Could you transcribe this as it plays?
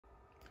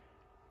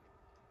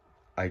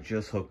I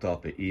just hooked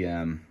up an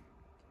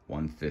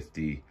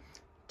EM150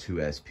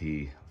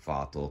 2SP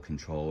VOTOL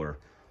controller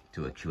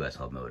to a QS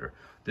hub motor.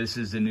 This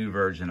is the new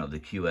version of the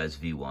QS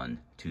V1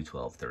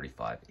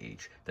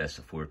 21235H. That's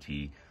the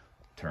 4T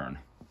turn.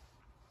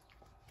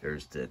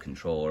 There's the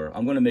controller.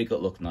 I'm gonna make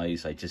it look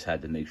nice. I just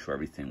had to make sure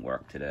everything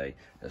worked today.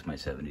 That's my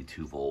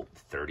 72 volt,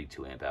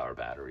 32 amp hour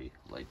battery,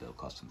 LiPo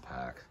custom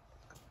pack.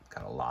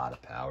 Got a lot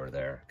of power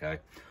there, okay?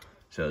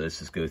 So let's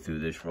just go through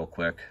this real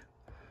quick.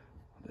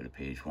 Go to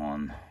page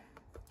 1.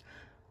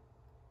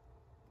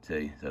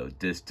 See, so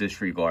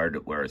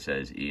disregard where it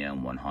says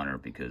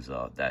EM100 because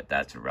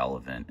that's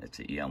irrelevant. It's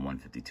an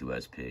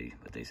EM152 SP,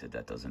 but they said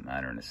that doesn't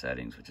matter in the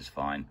settings, which is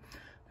fine.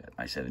 Got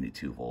my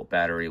 72 volt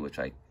battery, which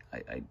I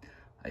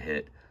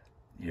hit.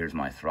 Here's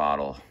my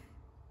throttle.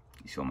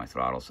 You show my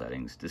throttle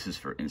settings. This is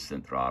for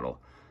instant throttle.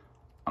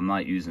 I'm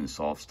not using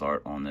soft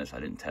start on this. I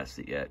didn't test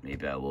it yet.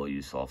 Maybe I will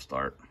use soft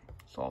start.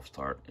 Soft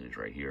start is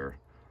right here.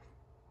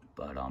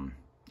 But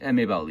yeah,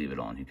 maybe I'll leave it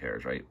on. Who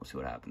cares, right? We'll see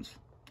what happens.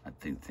 I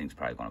think things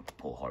probably gonna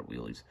pull hard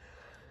wheelies.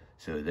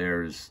 So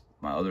there's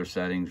my other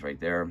settings right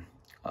there.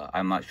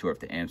 I'm not sure if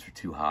the amps are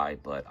too high,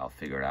 but I'll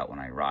figure it out when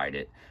I ride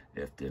it.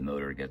 If the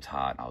motor gets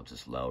hot, I'll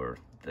just lower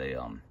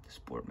the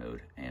sport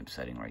mode amp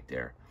setting right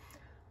there.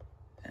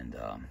 And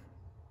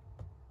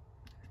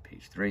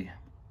page 3.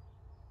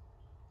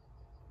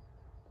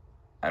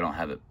 I don't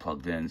have it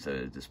plugged in, so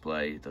the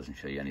display it doesn't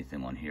show you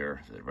anything on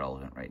here, so it's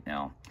irrelevant right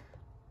now.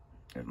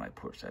 There's my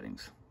port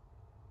settings.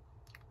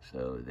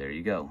 So there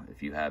you go.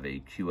 If you have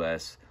a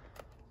QS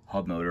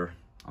hub motor,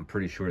 I'm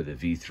pretty sure the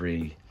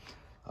V3,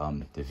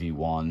 the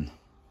V1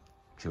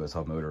 QS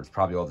hub motor, it's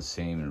probably all the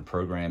same in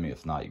programming.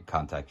 If not, you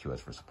contact QS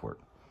for support.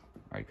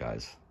 All right,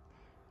 guys.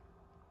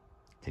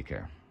 Take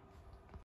care.